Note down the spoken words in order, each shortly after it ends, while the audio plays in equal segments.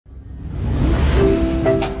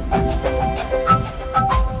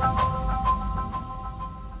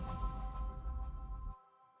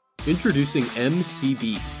Introducing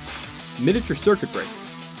MCBs, miniature circuit breakers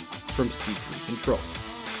from C3controls,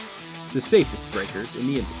 the safest breakers in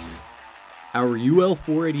the industry. Our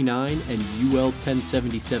UL489 and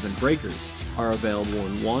UL1077 breakers are available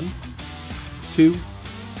in 1, 2,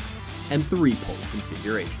 and 3-pole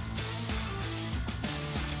configurations.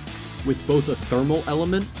 With both a thermal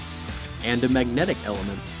element and a magnetic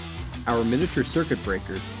element, our miniature circuit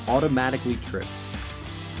breakers automatically trip,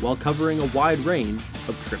 while covering a wide range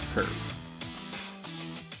of trip curves.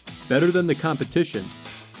 Better than the competition,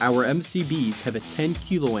 our MCBs have a 10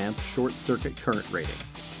 kA short circuit current rating,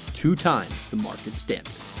 2 times the market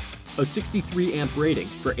standard, a 63 amp rating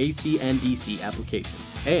for AC and DC application,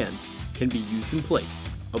 and can be used in place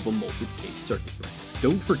of a molded case circuit breaker.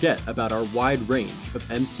 Don't forget about our wide range of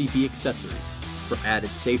MCB accessories for added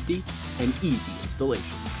safety and easy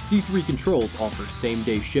installation. C3controls offers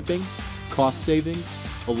same-day shipping, cost savings,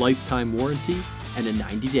 a lifetime warranty, and a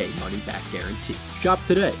 90-day money-back guarantee. Shop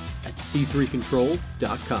today at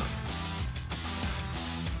c3controls.com.